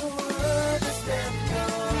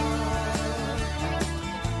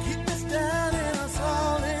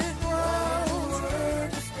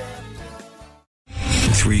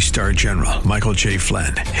 Three-star General Michael J.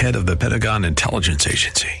 Flynn, head of the Pentagon Intelligence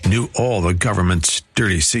Agency, knew all the government's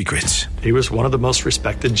dirty secrets. He was one of the most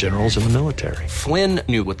respected generals in the military. Flynn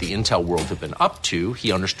knew what the intel world had been up to.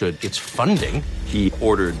 He understood its funding. He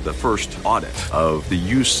ordered the first audit of the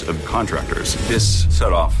use of contractors. This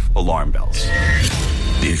set off alarm bells.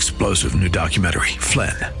 The explosive new documentary,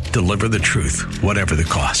 Flynn, Deliver the Truth, Whatever the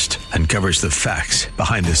Cost, uncovers the facts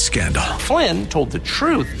behind this scandal. Flynn told the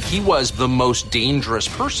truth. He was the most dangerous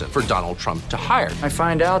person for Donald Trump to hire. I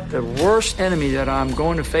find out the worst enemy that I'm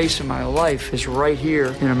going to face in my life is right here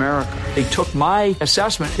in America. They took my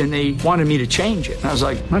assessment and they wanted me to change it. And I was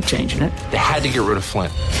like, I'm not changing it. They had to get rid of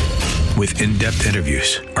Flynn. With in-depth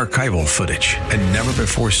interviews, archival footage, and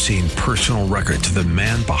never-before-seen personal records of the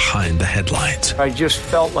man behind the headlines. I just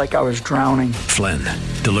felt like I was drowning. Flynn,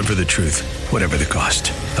 Deliver the Truth, Whatever the Cost.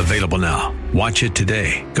 Available now. Watch it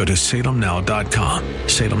today. Go to salemnow.com.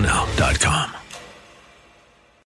 salemnow.com.